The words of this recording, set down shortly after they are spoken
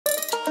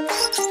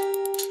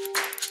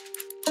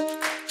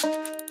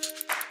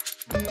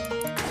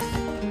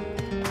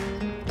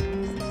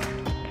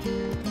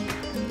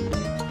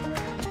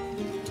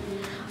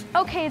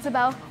Okay,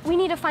 Isabelle, we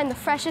need to find the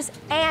freshest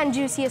and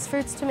juiciest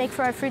fruits to make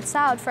for our fruit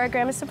salad for our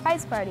grandma's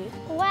surprise party.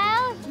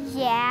 Well,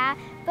 yeah,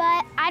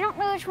 but I don't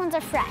know which ones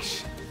are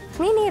fresh.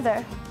 Me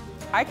neither.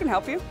 I can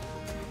help you.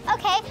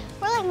 Okay,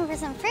 we're looking for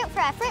some fruit for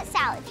our fruit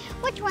salad.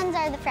 Which ones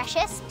are the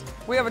freshest?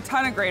 We have a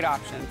ton of great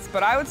options,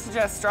 but I would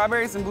suggest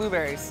strawberries and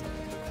blueberries.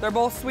 They're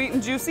both sweet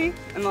and juicy,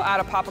 and they'll add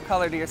a pop of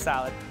color to your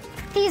salad.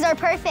 These are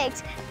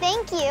perfect.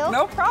 Thank you.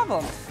 No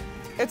problem.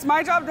 It's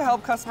my job to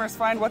help customers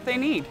find what they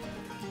need,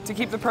 to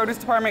keep the produce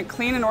department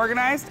clean and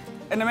organized,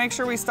 and to make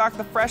sure we stock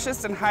the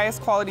freshest and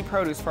highest quality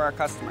produce for our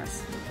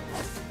customers.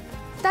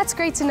 That's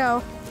great to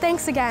know.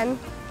 Thanks again.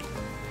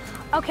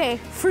 Okay,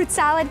 fruit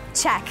salad,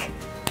 check.